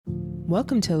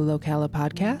Welcome to the Locala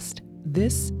Podcast.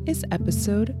 This is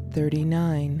episode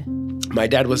 39. My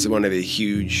dad was one of the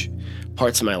huge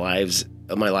parts of my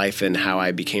life and how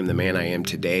I became the man I am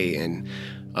today. And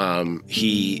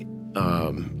he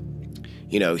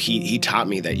taught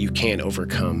me that you can't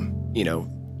overcome,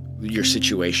 your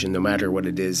situation, no matter what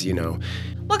it is,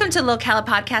 Welcome to Locala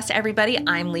Podcast, everybody.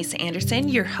 I'm Lisa Anderson,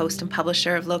 your host and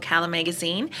publisher of Locala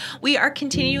Magazine. We are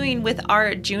continuing with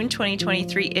our June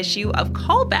 2023 issue of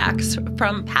callbacks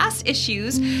from past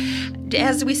issues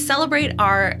as we celebrate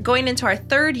our going into our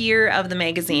third year of the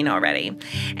magazine already.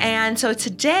 And so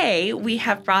today we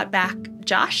have brought back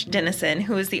Josh Dinesen,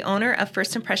 who is the owner of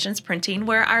First Impressions Printing,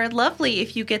 where our lovely,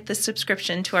 if you get the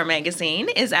subscription to our magazine,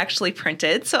 is actually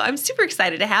printed. So I'm super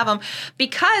excited to have him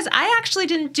because I actually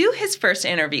didn't do his first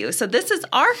interview. So this is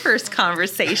our first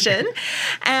conversation.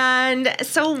 And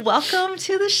so welcome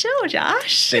to the show,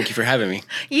 Josh. Thank you for having me.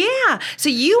 Yeah. So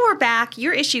you were back,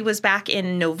 your issue was back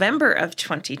in November of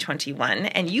 2021,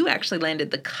 and you actually landed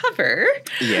the cover.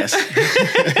 Yes.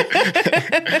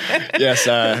 Yes,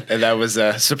 that was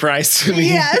a surprise to me.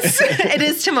 Yes, it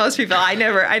is to most people. I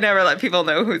never let people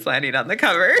know who's landing on the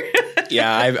cover.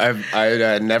 Yeah,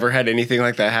 I've never had anything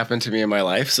like that happen to me in my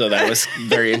life, so that was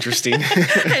very interesting.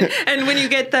 and when you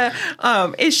get the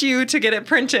issue to get it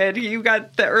printed, you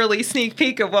got the early sneak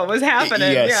peek of what was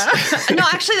happening. Yes. Yeah. No,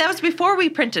 actually, that was before we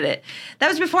printed it. That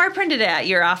was before I printed it at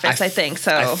your office, I think.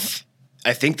 So.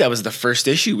 I think that was the first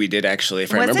issue we did, actually,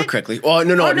 if I remember it? correctly. Oh,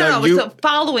 no. It was the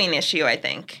following issue, I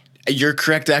think. You're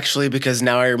correct, actually, because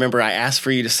now I remember I asked for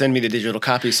you to send me the digital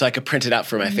copy so I could print it out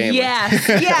for my family.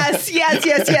 Yes.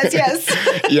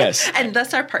 Yes. And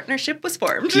thus our partnership was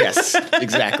formed. Yes,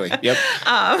 exactly. Yep.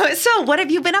 So what have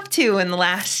you been up to in the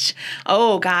last,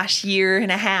 year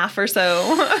and a half or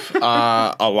so?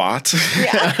 A lot.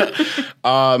 Yeah.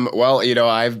 Well,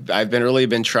 I've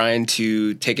been trying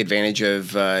to take advantage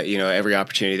of, every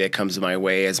opportunity that comes my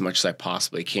way as much as I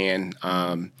possibly can.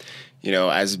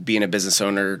 As being a business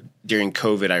owner during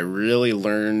COVID, I really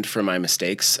learned from my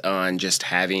mistakes on just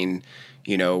having,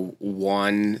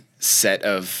 one set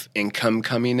of income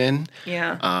coming in.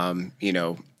 Yeah.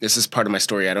 This is part of my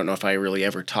story. I don't know if I really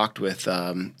ever talked with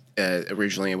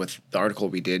originally with the article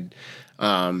we did.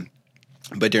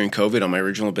 But during COVID, on my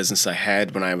original business I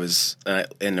had when I was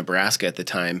in Nebraska at the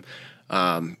time,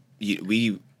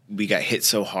 we got hit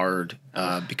so hard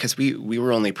because we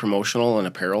were only promotional and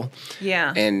apparel.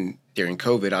 Yeah. And during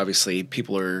COVID, obviously,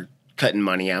 people are cutting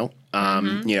money out.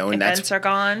 And events are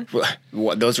gone.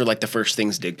 Those are like the first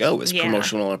things to go is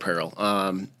promotional apparel.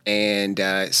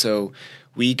 So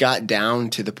we got down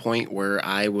to the point where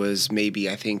I was maybe,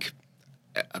 I think,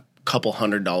 a couple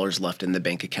 $100 left in the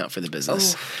bank account for the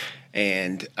business. Oof.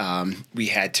 And we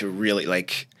had to really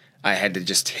I had to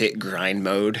just hit grind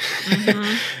mode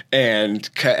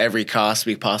and cut every cost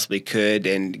we possibly could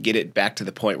and get it back to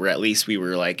the point where at least we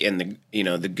were like in the,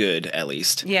 the good at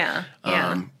least. Yeah.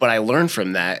 But I learned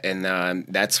from that. And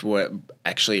that's what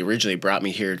actually originally brought me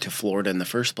here to Florida in the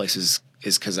first place is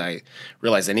because I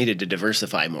realized I needed to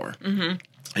diversify more. Mm-hmm.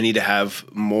 I need to have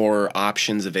more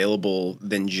options available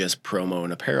than just promo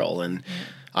and apparel. And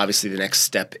obviously, the next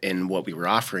step in what we were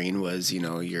offering was,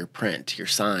 your print, your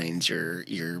signs,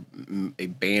 your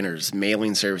banners,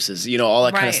 mailing services, all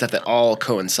that kind of stuff that all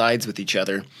coincides with each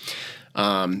other.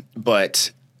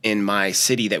 But in my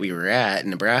city that we were at, in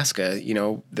Nebraska,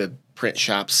 the print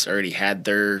shops already had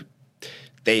their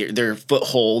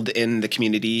foothold in the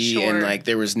community. Sure. And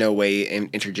there was no way in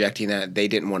interjecting that. They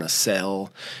didn't want to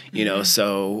sell,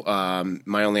 so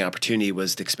my only opportunity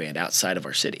was to expand outside of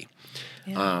our city.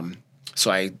 Yeah. So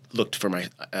I looked for my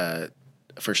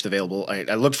first available. I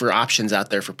looked for options out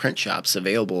there for print shops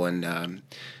available, and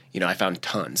I found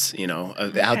tons,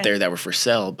 out there that were for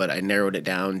sale. But I narrowed it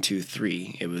down to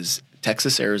 3. It was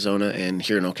Texas, Arizona, and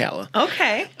here in Ocala.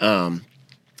 Okay.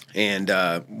 And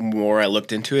more I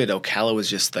looked into it, Ocala was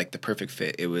just the perfect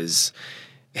fit. It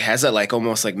has that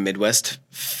almost Midwest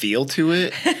feel to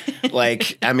it.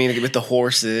 With the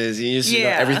horses,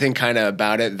 everything kind of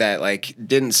about it that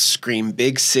didn't scream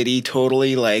big city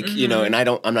totally. And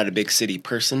I'm not a big city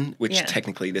person, which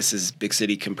technically this is big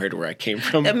city compared to where I came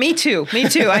from. Me too.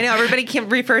 I know everybody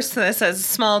refers to this as a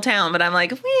small town, but I'm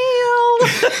like, well.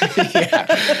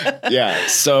 Yeah.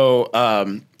 So,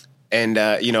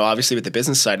 obviously with the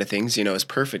business side of things, it's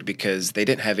perfect because they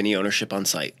didn't have any ownership on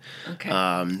site. Okay.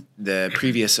 The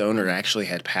previous owner actually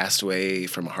had passed away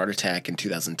from a heart attack in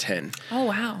 2010. Oh,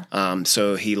 wow.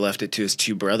 So he left it to his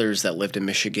 2 brothers that lived in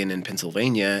Michigan and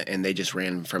Pennsylvania, and they just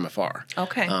ran from afar.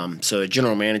 Okay. So a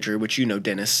general manager, which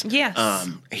Dennis. Yes.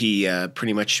 He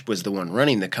pretty much was the one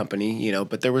running the company,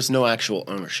 but there was no actual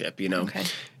ownership, Okay.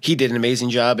 he did an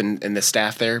amazing job, and the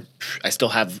staff there, I still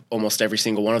have almost every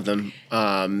single one of them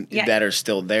that are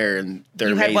still there, and they're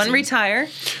amazing. You had one retire.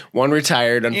 One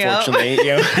retired, unfortunately.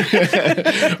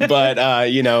 Yep. But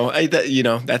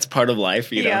that's part of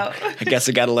life. You know, I guess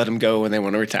I got to let them go when they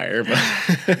want to retire. But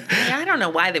I don't know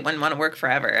why they wouldn't want to work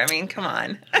forever. I mean, come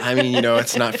on. I mean,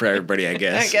 it's not for everybody, I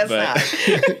guess. I guess not.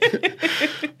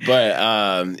 But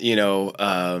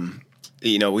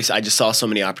I just saw so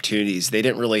many opportunities. They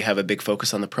didn't really have a big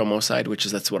focus on the promo side,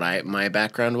 that's what my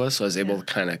background was. So I was able to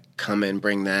kind of come in,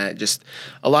 bring that, just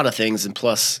a lot of things, and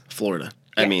plus Florida.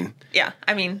 Yeah.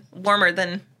 I mean, warmer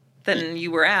than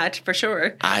you were at, for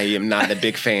sure. I am not a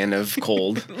big fan of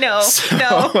cold. No.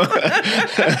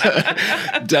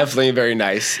 Definitely very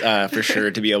nice, for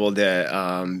sure, to be able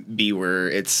to be where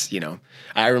it's,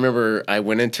 I remember I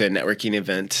went into a networking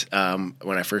event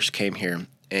when I first came here,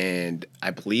 and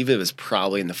I believe it was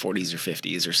probably in the 40s or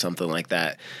 50s or something like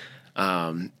that.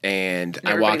 And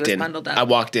I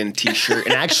walked in t-shirt,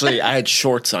 and actually I had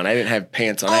shorts on. I didn't have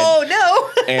pants on. No.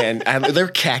 And they're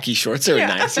khaki shorts. They were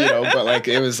nice, but like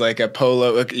it was like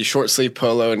a short sleeve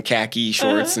polo and khaki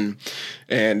shorts, and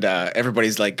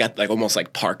everybody's like got like almost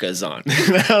like parkas on.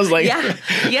 I was like, yeah.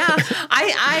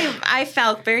 I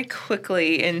fell very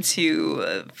quickly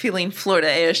into feeling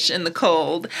Florida-ish in the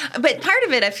cold, but part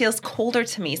of it feels colder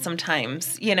to me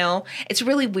sometimes. It's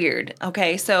really weird.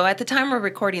 Okay, so at the time we're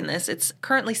recording this, it's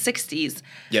currently 60s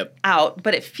out,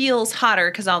 but it feels hotter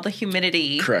because all the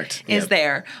humidity is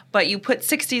there. But you put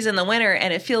 60s in the winter,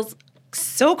 and it feels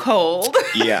so cold.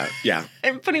 Yeah.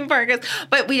 I'm putting parkas.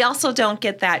 But we also don't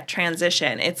get that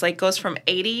transition. It's like goes from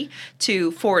 80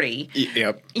 to 40.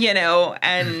 Yep.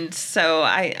 And so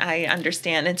I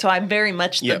understand. And so I'm very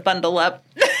much the bundle up.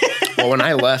 Well, when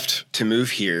I left to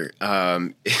move here,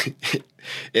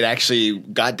 it actually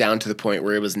got down to the point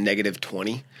where it was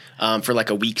 -20. For like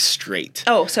a week straight.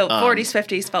 Oh, so 40s,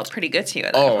 50s felt pretty good to you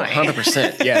at that point.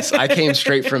 100%. Yes. I came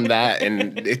straight from that,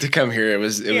 and to come here, it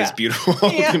was beautiful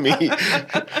to me.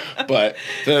 But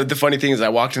the funny thing is I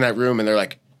walked in that room, and they're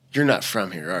like, "You're not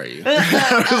from here, are you?"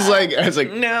 I was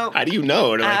like, no. How do you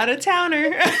know? And out of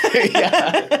towner.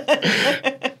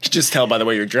 Just tell by the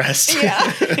way you're dressed.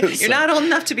 Yeah. You're not old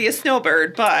enough to be a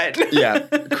snowbird, but. Yeah,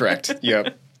 correct.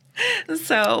 Yep.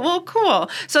 So, well, cool.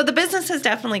 So the business has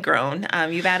definitely grown.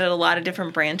 You've added a lot of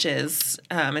different branches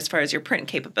as far as your print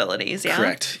capabilities, yeah?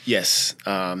 Correct, yes.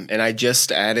 And I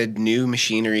just added new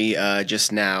machinery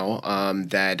just now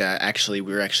that actually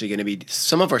we're actually going to be –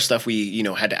 some of our stuff we,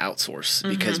 had to outsource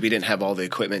because we didn't have all the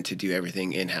equipment to do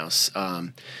everything in-house.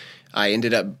 I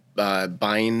ended up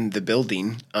buying the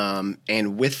building,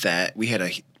 and with that, we had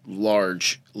a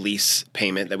large lease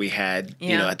payment that we had,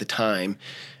 at the time.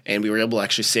 And we were able to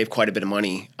actually save quite a bit of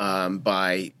money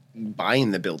by buying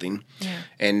the building. Yeah.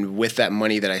 And with that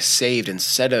money that I saved,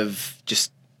 instead of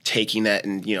just taking that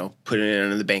and, putting it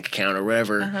in the bank account or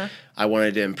whatever, I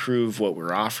wanted to improve what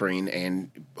we're offering and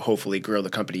hopefully grow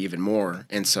the company even more.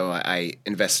 And so I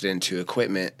invested into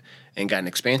equipment and got an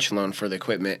expansion loan for the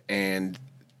equipment and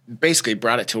basically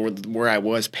brought it to where I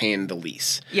was paying the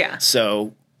lease. Yeah.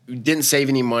 So didn't save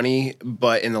any money,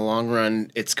 but in the long run,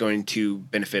 it's going to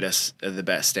benefit us the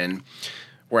best. And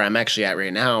where I'm actually at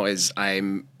right now is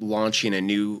I'm launching a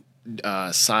new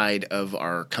side of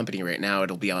our company right now.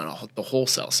 It'll be on the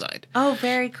wholesale side. Oh,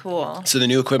 very cool. So the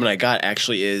new equipment I got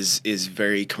actually is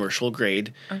very commercial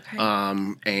grade. Okay.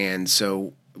 And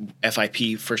so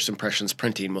FIP, First Impressions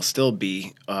Printing, will still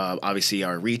be obviously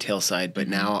our retail side, but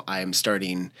now I'm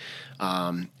starting,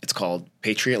 it's called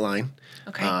Patriot Line.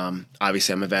 Okay.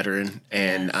 Obviously, I'm a veteran,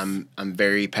 and I'm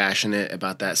very passionate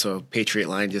about that. So Patriot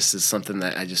Line just is something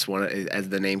that I just want to, as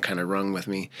the name kind of rung with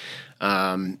me.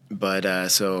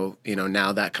 So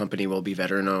now that company will be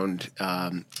veteran owned,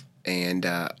 and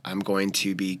I'm going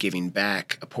to be giving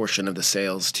back a portion of the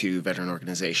sales to veteran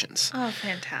organizations. Oh,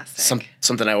 fantastic!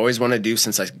 Something I always wanted to do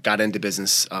since I got into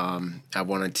business. I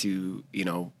wanted to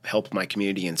help my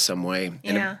community in some way,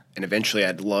 and eventually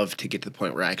I'd love to get to the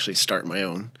point where I actually start my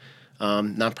own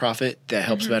nonprofit that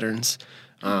helps veterans.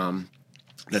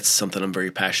 That's something I'm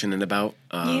very passionate about.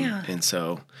 And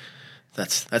so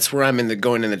that's where I'm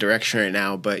going in the direction right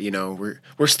now. But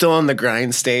we're still on the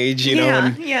grind stage,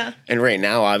 and right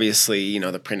now, obviously,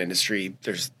 the print industry,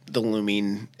 there's the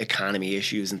looming economy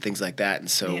issues and things like that, and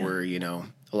so we're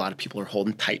a lot of people are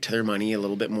holding tight to their money a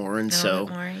little bit more, and so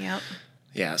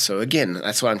again,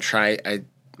 that's why I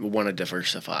want to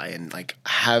diversify and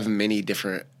have many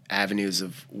different avenues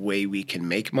of way we can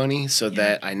make money so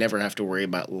that I never have to worry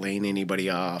about laying anybody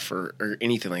off or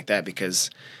anything like that, because,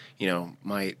 you know,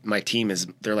 my team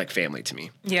they're like family to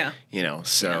me. Yeah. You know,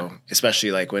 so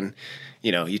especially like when,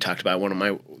 you know, you talked about one of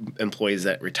my employees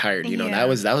that retired, you know, that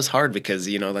was hard because,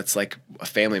 you know, that's like a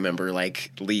family member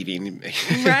like leaving.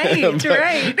 Right,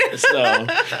 right. So,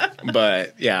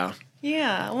 but yeah.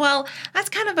 Yeah. Well, that's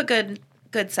kind of a good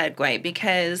segue,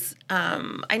 because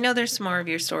I know there's some more of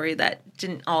your story that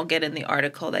didn't all get in the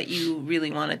article that you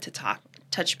really wanted to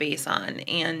touch base on.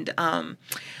 And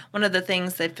one of the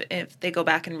things that if they go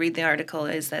back and read the article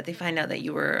is that they find out that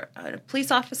you were a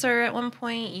police officer at one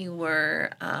point, you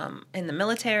were in the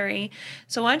military.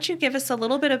 So why don't you give us a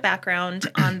little bit of background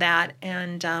on that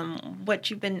and what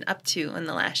you've been up to in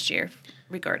the last year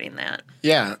regarding that?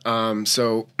 Yeah.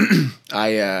 So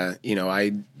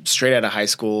I straight out of high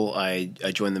school, I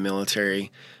joined the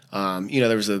military.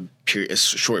 There was a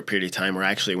short period of time where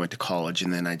I actually went to college,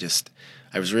 and then I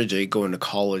was originally going to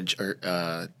college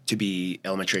to be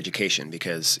elementary education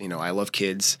because, you know, I love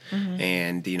kids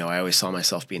and, you know, I always saw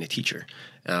myself being a teacher.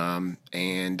 And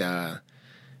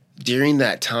during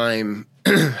that time,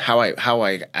 how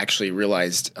I actually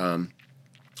realized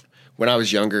when I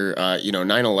was younger,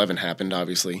 9/11 happened,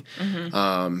 obviously.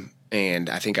 And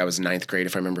I think I was 9th grade,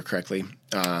 if I remember correctly.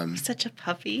 Such a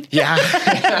puppy. Yeah.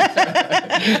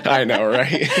 I know,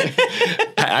 right?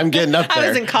 I'm getting up there. I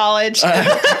was in college.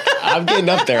 I'm getting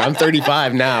up there. I'm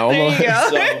 35 now. Almost.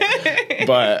 There you go.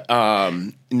 But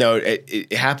no,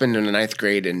 it happened in the 9th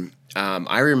grade. And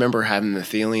I remember having the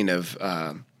feeling of,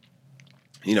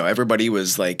 everybody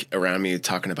was like around me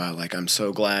talking about like, I'm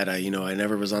so glad I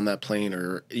never was on that plane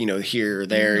or, here or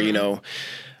there,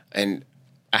 and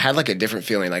I had like a different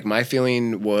feeling. Like my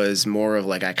feeling was more of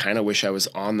like, I kind of wish I was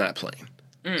on that plane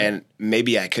and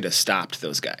maybe I could have stopped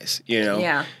those guys,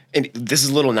 Yeah. And this is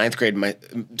a little 9th grade.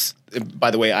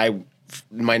 By the way,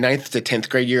 my 9th to 10th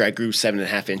grade year, I grew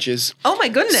 7.5 inches. Oh my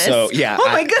goodness. So yeah. Oh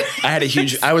my goodness. I had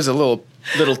I was a little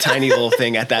tiny little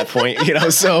thing at that point,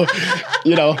 so,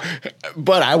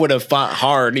 but I would have fought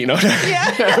hard, Yeah.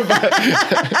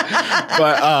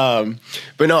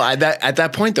 but no, at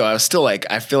that point though, I was still like,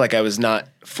 I feel like I was not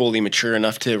fully mature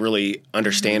enough to really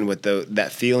understand what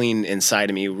that feeling inside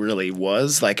of me really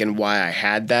was like, and why I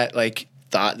had that like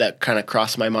thought that kind of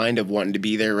crossed my mind of wanting to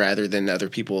be there rather than other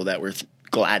people that were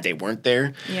glad they weren't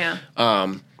there. Yeah.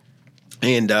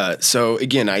 And so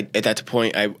again, at that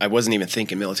point, I wasn't even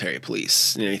thinking military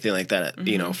police and anything like that,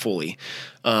 fully.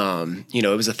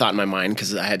 It was a thought in my mind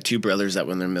because I had 2 brothers that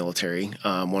were in the military.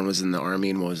 One was in the Army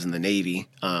and one was in the Navy.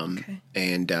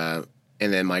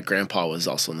 And then my grandpa was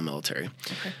also in the military.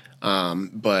 Okay.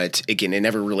 But again, it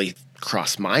never really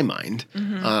crossed my mind.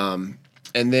 And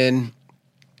then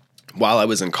while I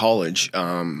was in college,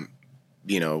 my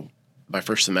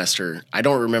first semester, I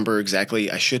don't remember exactly.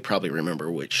 I should probably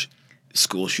remember which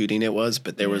school shooting it was,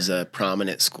 but there was a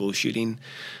prominent school shooting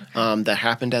that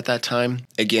happened at that time.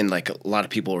 Again, like a lot of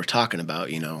people were talking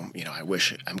about,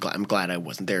 I'm glad I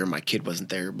wasn't there. My kid wasn't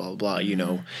there, blah, blah,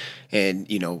 blah,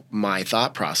 and, my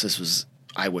thought process was,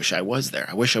 I wish I was there.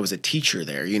 I wish I was a teacher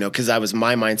there, because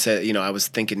my mindset, I was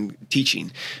thinking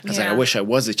teaching. I was like, I wish I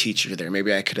was a teacher there.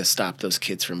 Maybe I could have stopped those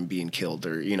kids from being killed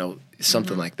or,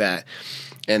 something like that.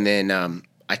 And then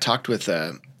I talked with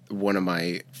one of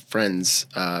my friend's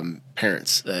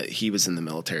parents. He was in the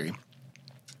military.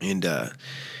 And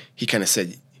he kind of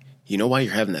said, you know why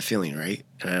you're having that feeling, right?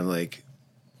 And I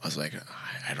was like,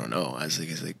 I don't know. I was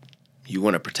like, you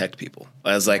want to protect people.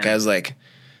 I was like,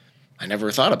 I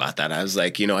never thought about that. I was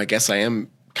like, I guess I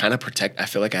am kind of I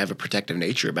feel like I have a protective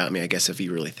nature about me, I guess, if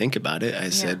you really think about it. I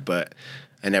said, but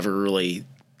I never really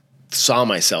saw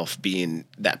myself being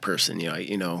that person.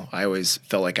 I always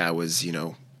felt like I was,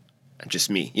 I'm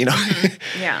just me,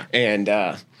 Yeah. And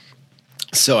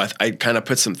so I kind of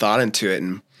put some thought into it,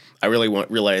 and I really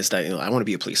realized that, I want to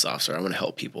be a police officer. I want to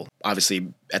help people.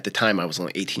 Obviously, at the time, I was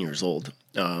only 18 years old,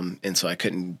 and so I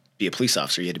couldn't be a police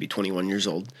officer. You had to be 21 years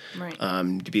old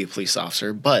to be a police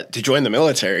officer. But to join the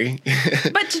military...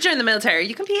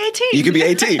 you can be 18. You can be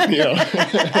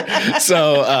 18,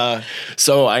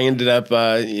 So I ended up,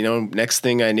 next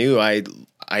thing I knew, I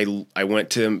went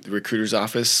to the recruiter's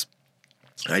office.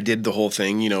 I did the whole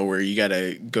thing, where you got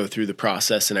to go through the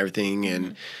process and everything.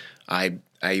 And I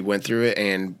went through it,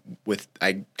 and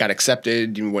I got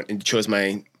accepted and went and chose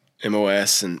my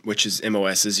MOS, which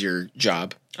is your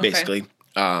job, basically.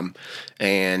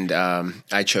 And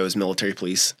I chose military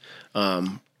police.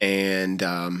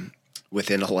 And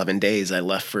within 11 days, I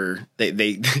left for they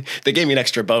gave me an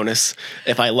extra bonus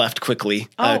if I left quickly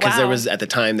because there was at the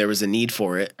time there was a need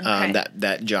for it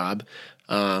that job.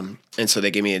 And so they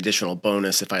gave me an additional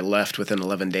bonus if I left within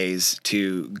 11 days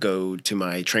to go to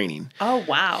my training. Oh,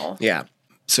 wow. Yeah.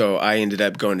 So I ended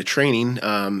up going to training,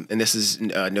 and this is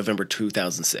November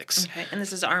 2006. Okay. And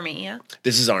this is Army, yeah?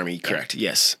 This is Army, correct. Yeah.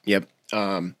 Yes. Yep.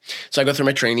 So I go through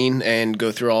my training and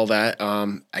go through all that.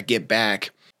 I get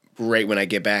back. Right when I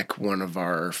get back, one of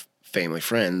our family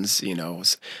friends,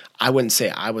 I wouldn't say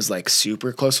I was like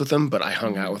super close with them, but I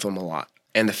hung out with them a lot.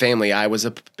 And the family, I was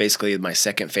basically my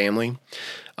second family.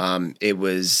 It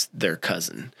was their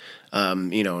cousin,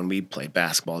 and we played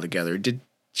basketball together, did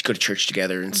go to church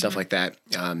together and stuff like that.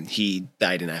 He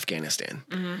died in Afghanistan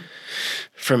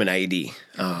from an IED.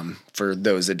 For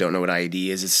those that don't know what IED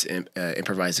is, it's an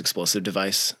improvised explosive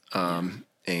device, and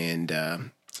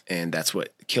that's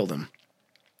what killed him.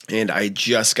 And I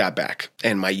just got back,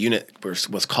 and my unit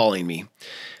was calling me.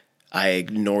 I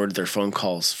ignored their phone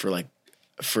calls for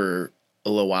a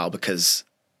little while because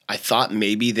I thought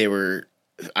maybe they were,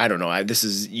 I don't know. This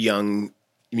is young,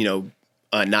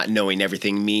 not knowing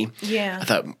everything me. Yeah. I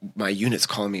thought my unit's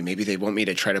calling me. Maybe they want me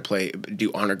to try to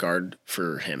do honor guard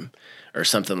for him or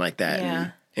something like that. Yeah.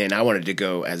 And I wanted to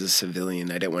go as a civilian.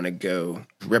 I didn't want to go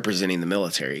representing the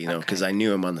military, because I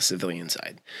knew him on the civilian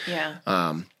side. Yeah.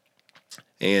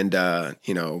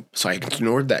 So I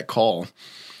ignored that call.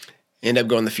 End up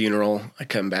going to the funeral. I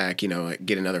come back, I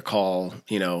get another call,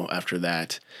 after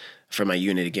that from my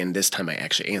unit again. This time I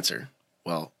actually answer.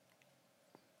 Well,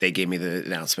 they gave me the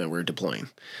announcement we're deploying.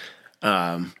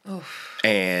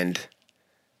 And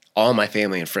all my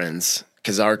family and friends,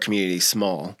 because our community is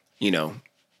small,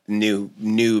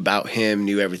 knew about him,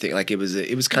 knew everything. Like it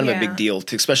was kind of a big deal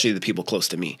to, especially the people close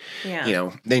to me. Yeah.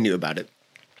 They knew about it.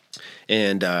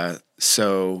 And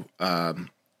so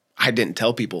I didn't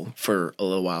tell people for a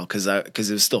little while because it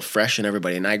was still fresh in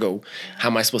everybody. And I go, how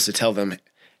am I supposed to tell them,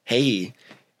 hey,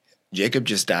 Jacob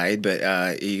just died, but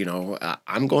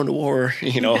I'm going to war, So,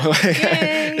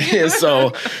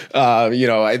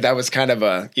 that was kind of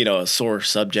a sore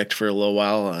subject for a little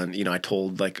while. And, I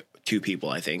told like 2 people,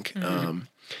 I think.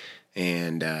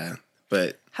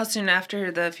 But how soon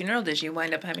after the funeral did you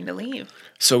wind up having to leave?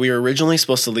 So we were originally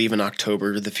supposed to leave in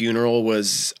October. The funeral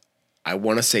was, I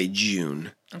want to say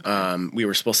June. Okay. We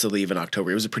were supposed to leave in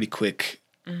October. It was a pretty quick,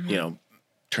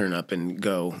 turn up and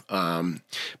go. But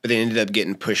they ended up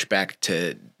getting pushed back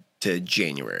to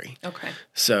January. Okay.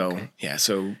 So, yeah.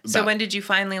 So when did you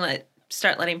finally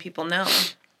start letting people know?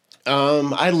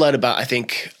 I let about, I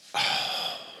think,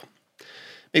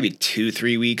 maybe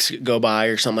 2-3 weeks go by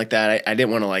or something like that. I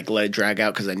didn't want to let it drag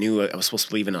out because I knew I was supposed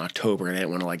to leave in October and I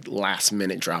didn't want to last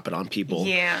minute drop it on people.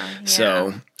 Yeah.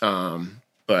 So,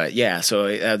 but yeah,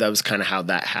 so that was kind of how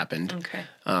that happened. Okay.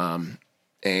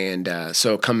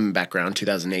 So coming back around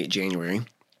 2008, January,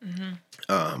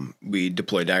 we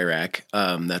deployed to Iraq.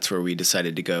 That's where we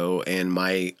decided to go. And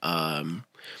my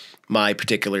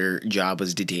particular job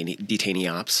was detainee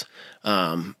ops.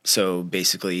 So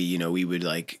basically, we would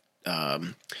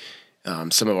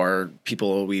some of our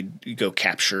people we'd go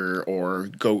capture or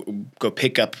go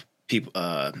pick up people,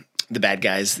 the bad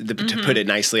guys, to put it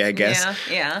nicely, I guess.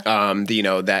 Yeah.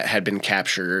 That had been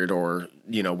captured or,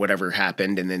 whatever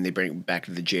happened. And then they bring it back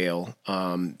to the jail,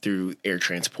 through air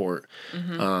transport.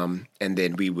 And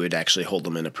then we would actually hold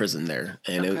them in a prison there.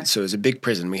 And so it was a big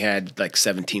prison. We had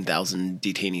 17,000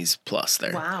 detainees plus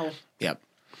there. Wow. Yep.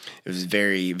 It was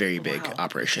very, very big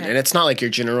operation. Okay. And it's not like your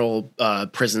general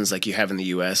prisons like you have in the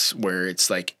U.S. where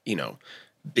it's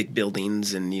big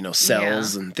buildings and,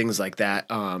 cells and things like that.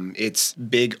 It's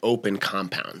big open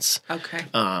compounds. Okay.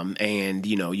 And,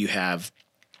 you have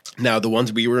now the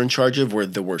ones we were in charge of were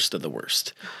the worst of the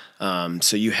worst.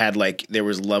 So you had there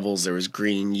was levels, there was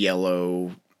green,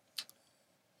 yellow.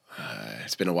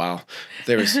 It's been a while.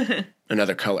 There was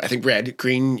another color. I think red,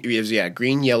 green. It was,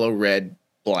 green, yellow, red,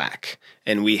 black,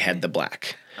 and we had the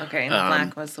black. Okay, and the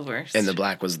black was the worst. And the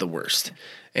black was the worst.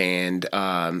 And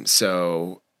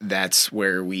so that's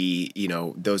where we,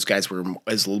 those guys were a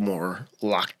little more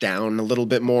locked down a little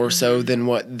bit more so than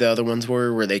what the other ones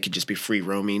were, where they could just be free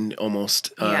roaming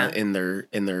almost in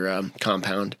their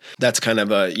compound. That's kind of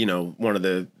one of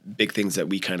the big things that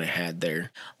we kind of had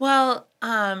there. Well,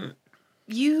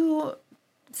 you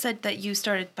said that you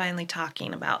started finally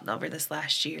talking about over this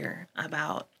last year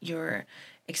about your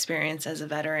experience as a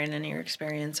veteran and your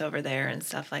experience over there and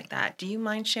stuff like that. Do you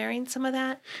mind sharing some of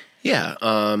that? Yeah.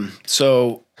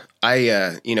 So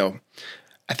I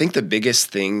think the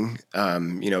biggest thing,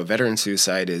 veteran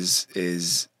suicide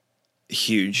is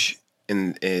huge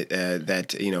in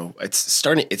that,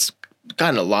 it's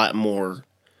gotten a lot more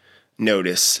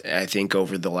notice, I think,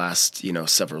 over the last,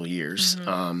 several years.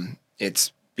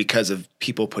 It's because of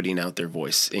people putting out their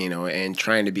voice, and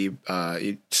trying to be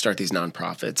start these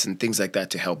nonprofits and things like that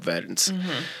to help veterans.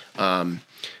 But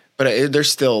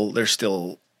there's still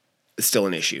it's still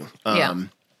an issue. And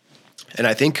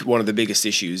I think one of the biggest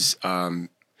issues,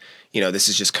 this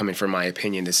is just coming from my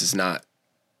opinion. This is not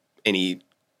any,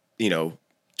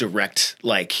 direct,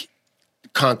 like,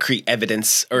 concrete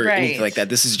evidence or anything like that.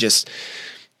 This is just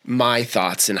my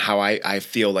thoughts and how I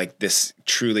feel like this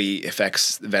truly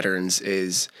affects veterans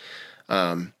is,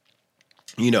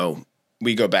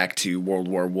 we go back to World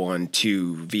War I,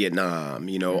 II, Vietnam,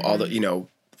 all the,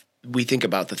 we think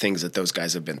about the things that those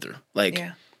guys have been through. Like,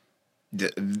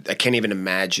 I can't even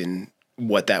imagine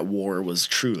what that war was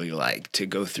truly like to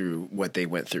go through what they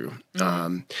went through.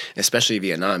 Especially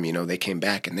Vietnam, they came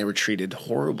back and they were treated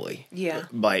horribly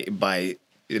by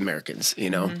Americans,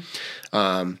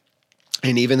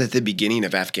 and even at the beginning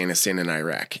of Afghanistan and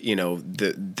Iraq,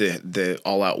 the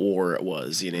all out war it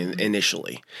was,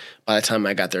 initially. By the time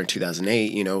I got there in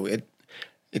 2008,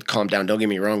 it calmed down. Don't get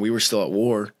me wrong. We were still at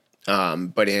war,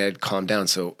 but it had calmed down.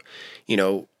 So,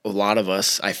 a lot of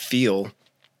us, I feel,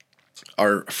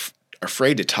 are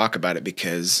afraid to talk about it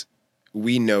because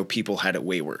we know people had it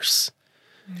way worse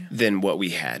than what we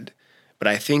had. But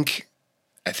I think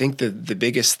the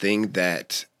biggest thing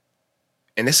that,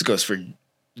 and this goes for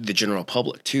the general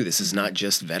public too, this is not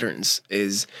just veterans,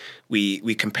 is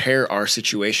we compare our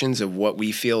situations of what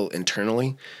we feel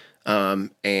internally,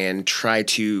 and try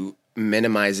to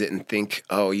minimize it and think,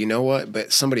 oh, you know what,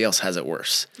 but somebody else has it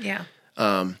worse. Yeah.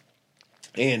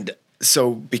 And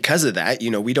so because of that,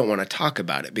 we don't want to talk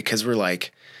about it because we're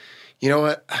like, you know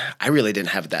what, I really didn't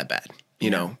have it that bad,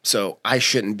 so I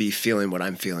shouldn't be feeling what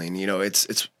I'm feeling.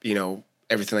 It's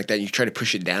everything like that. You try to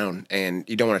push it down and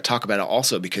you don't want to talk about it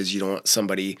also because you don't want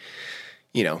somebody,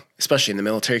 especially in the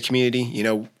military community,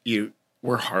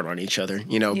 we're hard on each other,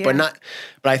 but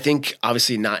I think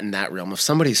obviously not in that realm. If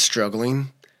somebody's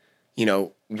struggling,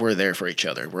 we're there for each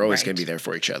other. We're always going to be there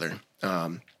for each other.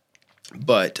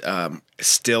 But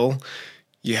still,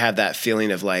 you have that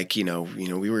feeling of like,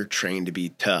 we were trained to be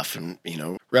tough and,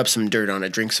 rub some dirt on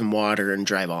it, drink some water and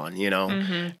drive on,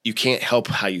 You can't help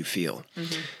how you feel.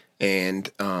 And,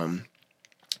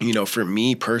 for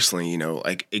me personally,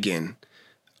 like, again,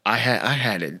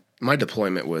 my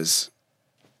deployment was,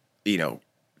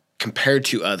 compared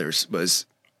to others was,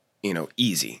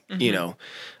 easy.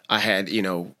 I had,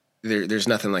 there's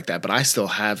nothing like that, but I still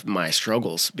have my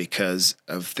struggles because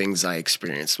of things I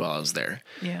experienced while I was there.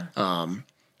 Yeah.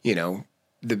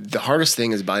 The hardest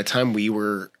thing is by the time we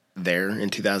were there in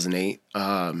 2008, the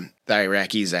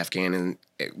Iraqis,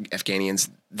 Afghanians,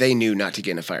 they knew not to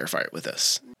get in a firefight with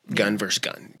us, gun versus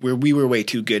gun. We were way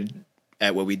too good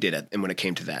at what we did and when it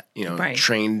came to that,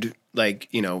 trained, like,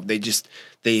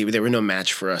 they were no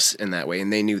match for us in that way.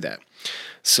 And they knew that.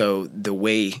 So the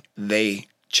way they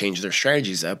changed their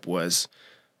strategies up was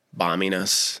bombing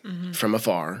us from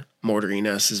afar, mortaring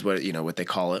us is what they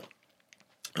call it.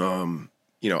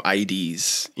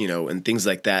 IEDs, and things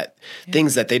like that,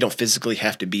 things that they don't physically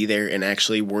have to be there and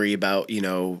actually worry about,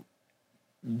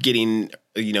 getting,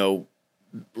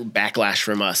 backlash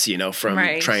from us,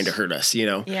 from trying to hurt us,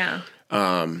 Yeah.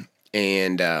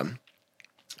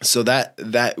 So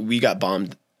that we got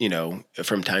bombed,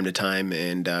 from time to time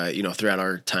and, throughout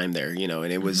our time there,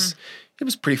 and it was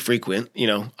pretty frequent,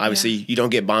 obviously you don't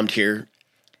get bombed here.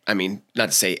 I mean, not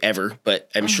to say ever, but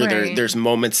I'm sure there's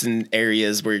moments in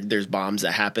areas where there's bombs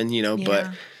that happen,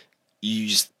 but you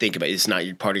just think about it. It's not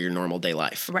part of your normal day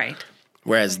life. Right.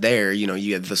 Whereas there,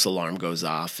 you have this alarm goes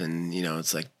off and,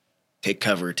 it's like, take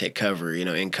cover,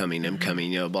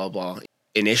 incoming, blah, blah.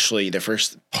 Initially, the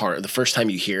first time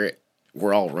you hear it,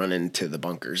 we're all running to the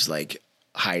bunkers, like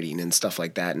hiding and stuff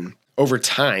like that. And over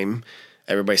time,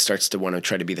 everybody starts to want to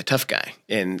try to be the tough guy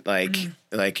and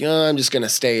I'm just going to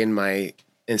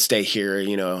stay here,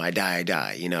 I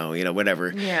die,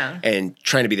 whatever. Yeah. And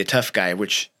trying to be the tough guy,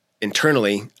 which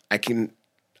internally I'm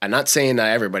not saying not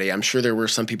everybody, I'm sure there were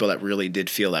some people that really did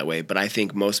feel that way, but I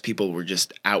think most people were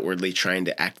just outwardly trying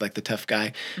to act like the tough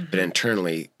guy, but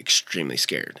internally extremely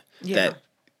scared. Yeah. That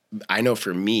I know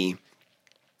for me,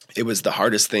 it was the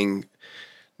hardest thing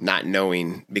not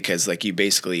knowing because like you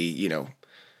basically,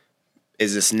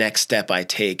 is this next step I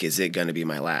take, is it going to be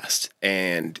my last?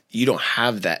 And you don't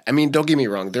have that. I mean, don't get me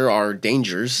wrong. There are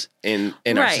dangers in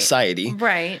our society.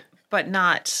 Right. But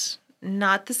not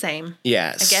the same.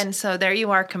 Yes. Again, so there you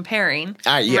are comparing.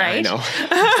 Yeah, right? I know.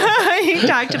 You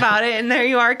talked about it and there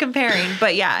you are comparing.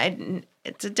 But yeah,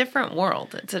 it's a different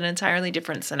world. It's an entirely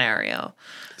different scenario.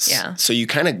 Yeah. So you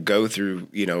kind of go through,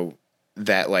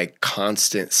 that like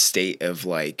constant state of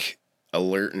like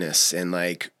alertness and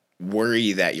like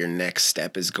worry that your next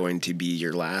step is going to be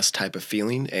your last type of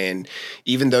feeling. And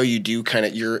even though you do kind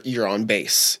of, you're on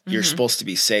base, you're supposed to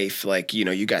be safe. Like,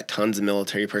 you got tons of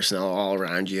military personnel all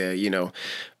around you,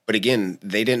 but again,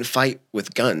 they didn't fight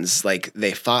with guns. Like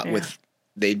they fought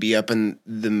they'd be up in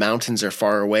the mountains or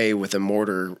far away with a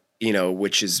mortar,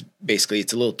 which is basically,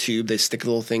 it's a little tube. They stick a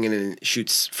little thing in and it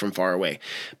shoots from far away.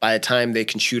 By the time they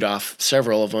can shoot off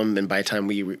several of them, and by the time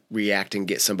we react and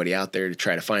get somebody out there to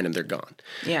try to find them, they're gone.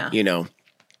 Yeah.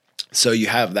 So you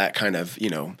have that kind of,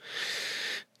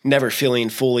 never feeling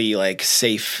fully like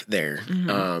safe there.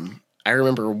 I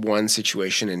remember one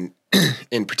situation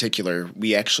in particular,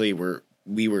 we actually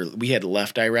we had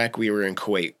left Iraq. We were in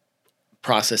Kuwait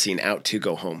processing out to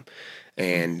go home,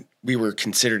 and we were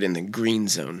considered in the green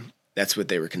zone. That's what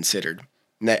they were considered.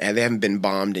 They haven't been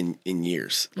bombed in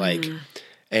years.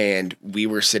 And we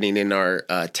were sitting in our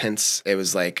tents. It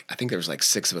was like, I think there was like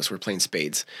 6 of us. We're playing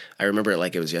spades. I remember it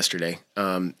like it was yesterday.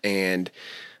 And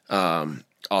all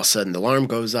of a sudden the alarm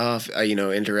goes off,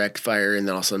 indirect fire. And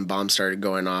then all of a sudden bombs started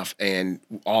going off, and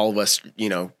all of us,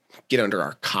 get under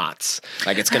our cots.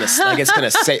 Like it's gonna save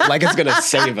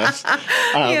us.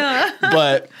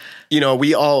 But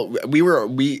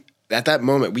we at that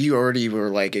moment, we already were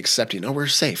like accepting, we're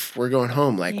safe. We're going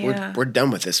home. Like we're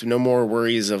done with this. No more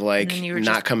worries of like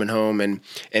not coming home. And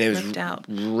it was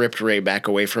ripped right back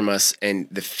away from us. And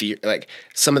the fear, like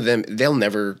some of them, they'll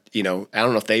never, I don't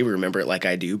know if they remember it like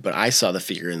I do, but I saw the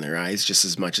fear in their eyes just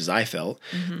as much as I felt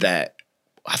that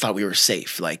I thought we were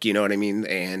safe. Like, you know what I mean?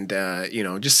 And,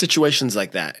 just situations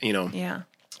like that, Yeah.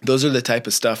 Those are the type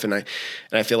of stuff. And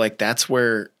I feel like that's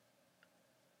where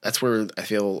I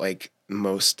feel like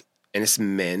most, and it's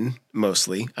men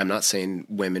mostly. I'm not saying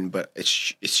women, but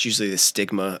it's usually the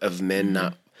stigma of men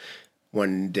not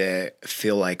wanting to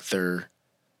feel like they're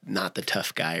not the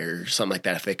tough guy or something like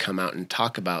that if they come out and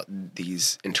talk about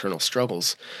these internal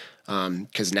struggles.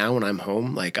 'Cause now when I'm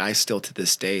home, like I still to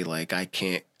this day, like I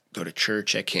can't go to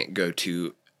church. I can't go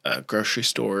to a grocery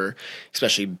store,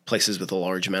 especially places with a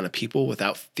large amount of people,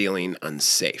 without feeling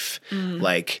unsafe.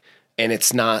 Like, and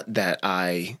it's not that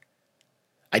I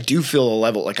do feel a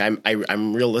level, like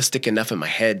I'm realistic enough in my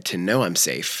head to know I'm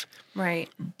safe. Right.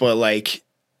 But like,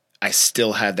 I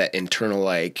still have that internal,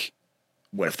 like,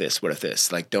 what if this,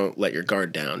 like, don't let your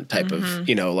guard down type of,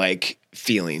 like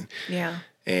feeling. Yeah.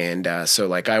 And, so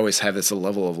like, I always have this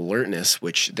level of alertness,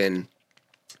 which then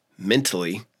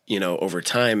mentally, over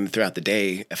time throughout the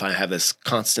day, if I have this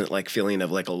constant like feeling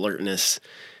of like alertness,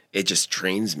 it just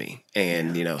drains me.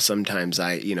 And, sometimes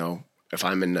if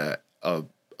I'm in a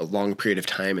long period of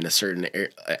time in a certain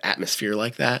atmosphere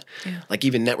like that, like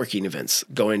even networking events,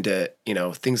 going to,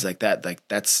 things like that, like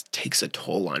that's takes a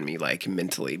toll on me, like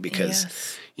mentally,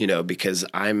 because, because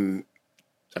I'm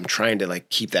trying to like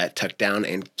keep that tucked down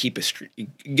and keep a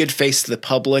good face to the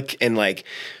public and like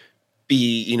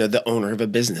be, the owner of a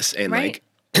business and like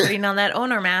putting on that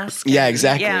owner mask. Yeah,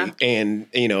 exactly. Yeah.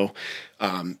 And,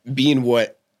 being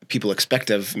what people expect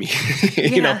of me,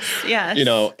 Yes.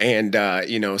 and,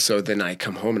 so then I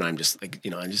come home and I'm just like,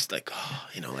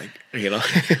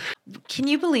 Can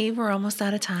you believe we're almost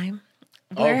out of time?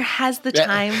 Where has the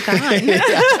time gone?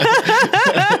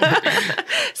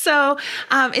 So,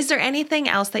 is there anything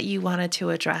else that you wanted to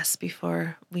address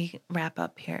before we wrap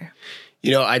up here?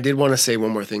 I did want to say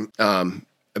one more thing,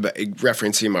 about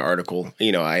referencing my article.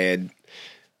 I had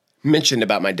mentioned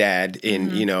about my dad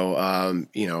and,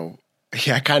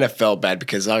 I kind of felt bad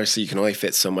because obviously you can only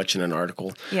fit so much in an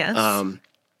article. Yes.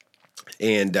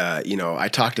 I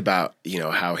talked about,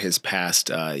 how his past,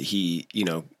 he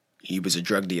was a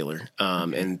drug dealer,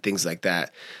 and things like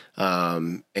that.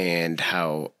 And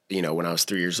how, when I was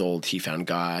 3 years old, he found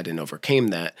God and overcame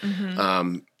that.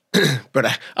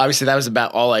 But obviously that was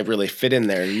about all I really fit in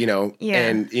there,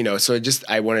 and, so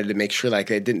I wanted to make sure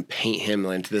like I didn't paint him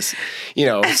into this,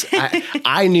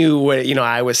 I knew what,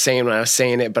 I was saying when I was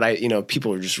saying it, but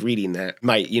people were just reading that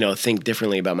might, think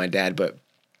differently about my dad. But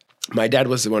my dad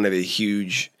was one of the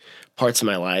huge parts of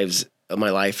my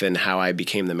life and how I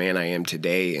became the man I am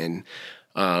today. And,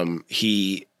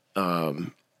 he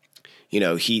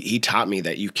taught me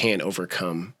that you can't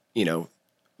overcome,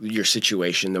 your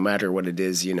situation, no matter what it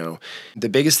is. The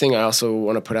biggest thing I also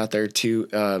want to put out there too,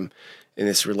 and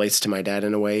this relates to my dad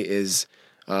in a way, is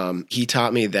he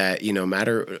taught me that no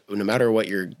matter what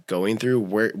you're going through,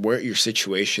 where your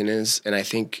situation is. And I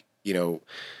think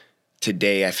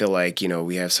today I feel like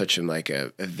we have such a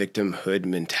victimhood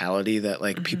mentality that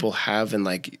like people have, and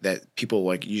like that people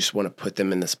like you just want to put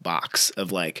them in this box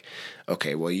of like,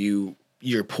 okay, well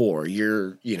you're poor,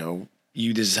 you're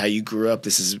this is how you grew up.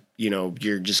 This is, you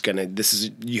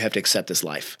have to accept this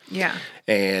life. Yeah.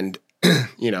 And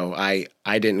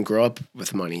I didn't grow up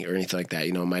with money or anything like that.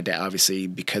 My dad, obviously,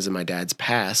 because of my dad's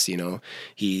past,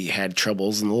 he had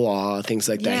troubles in the law, things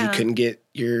like that. Yeah. He couldn't get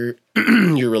your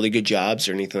really good jobs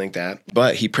or anything like that.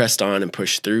 But he pressed on and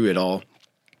pushed through it all,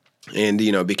 and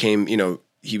became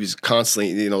he was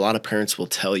constantly. A lot of parents will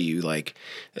tell you like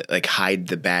hide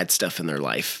the bad stuff in their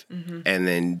life, and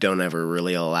then don't ever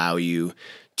really allow you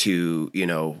to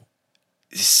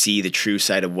see the true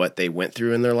side of what they went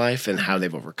through in their life and how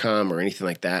they've overcome or anything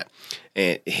like that.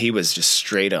 And he was just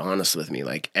straight honest with me.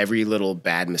 Like every little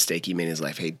bad mistake he made in his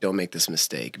life, hey, don't make this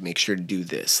mistake. Make sure to do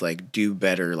this. Like do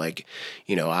better. Like,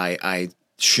 I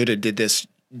should have did this.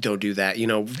 Don't do that.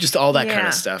 Just all that kind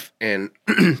of stuff. And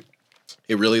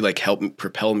it really like helped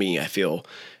propel me, I feel,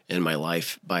 in my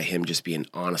life by him just being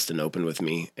honest and open with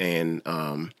me. And,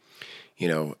 I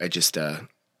just,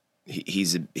 he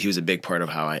was a big part of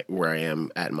where I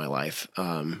am at in my life,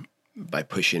 by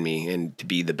pushing me and to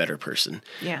be the better person,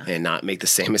 and not make the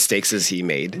same mistakes as he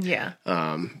made.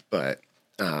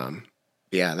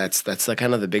 That's the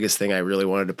kind of the biggest thing I really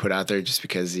wanted to put out there, just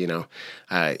because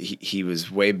he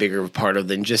was way bigger part of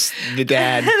than just the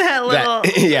dad.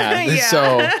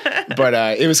 So, but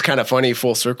it was kind of funny,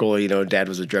 full circle. Dad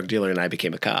was a drug dealer and I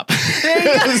became a cop.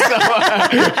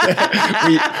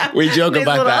 We joke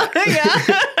about that.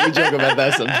 We joke about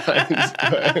that sometimes.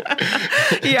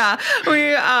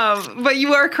 But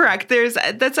you are correct.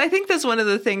 I think that's one of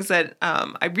the things that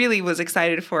I really was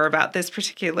excited for about this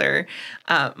particular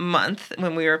month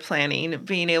when we were planning,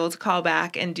 being able to call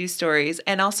back and do stories,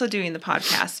 and also doing the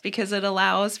podcast, because it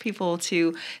allows people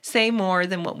to say more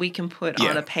than what we can put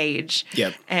on a page,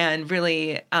 and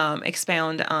really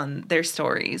expound on their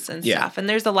stories and stuff. And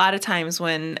there's a lot of times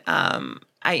when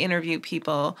I interview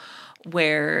people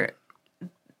where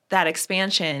that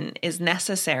expansion is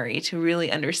necessary to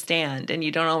really understand, and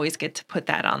you don't always get to put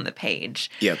that on the page.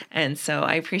 And so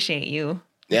I appreciate you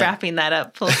wrapping that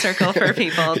up full circle for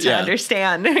people to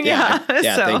understand.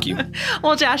 Thank you.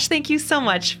 Well, Josh, thank you so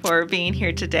much for being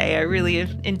here today. I really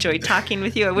enjoyed talking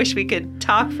with you. I wish we could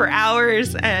talk for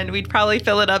hours and we'd probably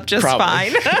fill it up just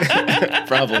fine.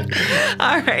 Probably.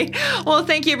 All right. Well,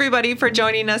 thank you everybody for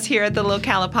joining us here at the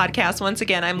Locala Podcast. Once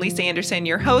again, I'm Lisa Anderson,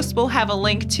 your host. We'll have a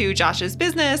link to Josh's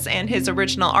business and his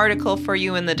original article for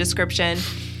you in the description.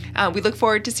 We look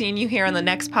forward to seeing you here on the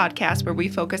next podcast, where we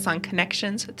focus on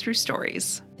connections through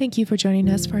stories. Thank you for joining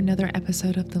us for another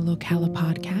episode of the Locala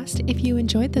Podcast. If you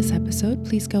enjoyed this episode,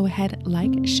 please go ahead,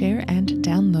 like, share, and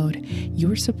download.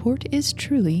 Your support is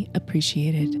truly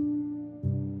appreciated.